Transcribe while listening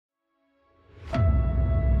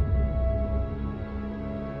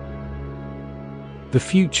The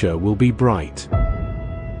future will be bright.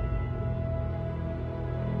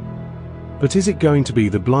 But is it going to be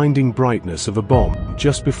the blinding brightness of a bomb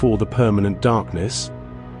just before the permanent darkness?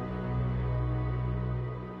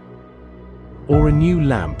 Or a new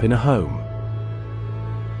lamp in a home?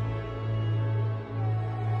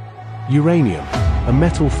 Uranium, a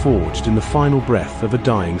metal forged in the final breath of a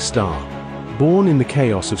dying star. Born in the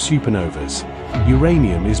chaos of supernovas,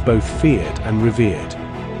 uranium is both feared and revered.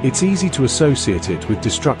 It's easy to associate it with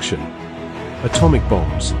destruction, atomic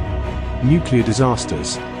bombs, nuclear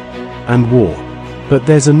disasters, and war. But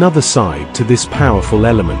there's another side to this powerful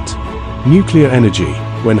element. Nuclear energy,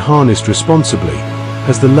 when harnessed responsibly,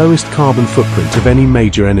 has the lowest carbon footprint of any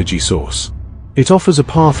major energy source. It offers a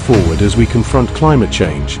path forward as we confront climate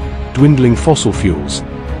change, dwindling fossil fuels,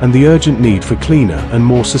 and the urgent need for cleaner and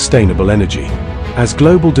more sustainable energy. As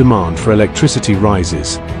global demand for electricity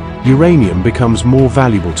rises, uranium becomes more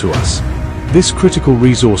valuable to us. This critical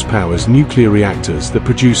resource powers nuclear reactors that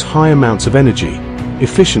produce high amounts of energy,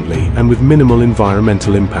 efficiently and with minimal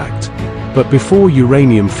environmental impact. But before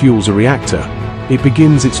uranium fuels a reactor, it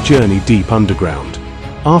begins its journey deep underground.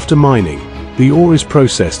 After mining, the ore is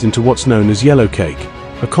processed into what's known as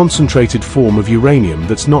yellowcake, a concentrated form of uranium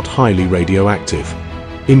that's not highly radioactive.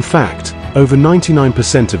 In fact, over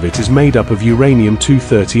 99% of it is made up of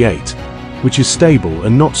uranium-238, which is stable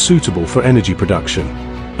and not suitable for energy production.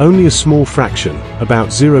 Only a small fraction, about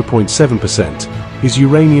 0.7%, is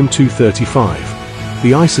uranium-235,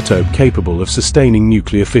 the isotope capable of sustaining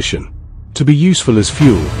nuclear fission. To be useful as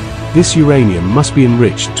fuel, this uranium must be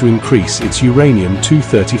enriched to increase its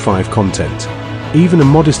uranium-235 content. Even a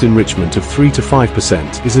modest enrichment of 3 to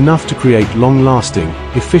 5% is enough to create long-lasting,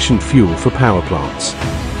 efficient fuel for power plants.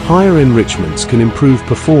 Higher enrichments can improve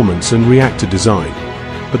performance and reactor design,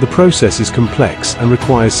 but the process is complex and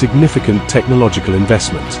requires significant technological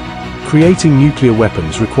investment. Creating nuclear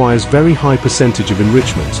weapons requires very high percentage of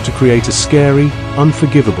enrichment to create a scary,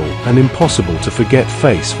 unforgivable, and impossible to forget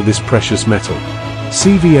face for this precious metal.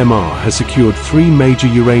 CVMR has secured 3 major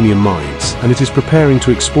uranium mines, and it is preparing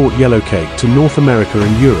to export yellowcake to North America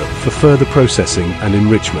and Europe for further processing and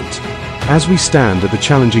enrichment. As we stand at the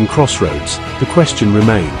challenging crossroads, the question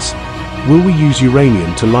remains: will we use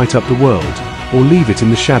uranium to light up the world, or leave it in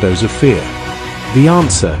the shadows of fear? The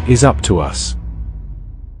answer is up to us.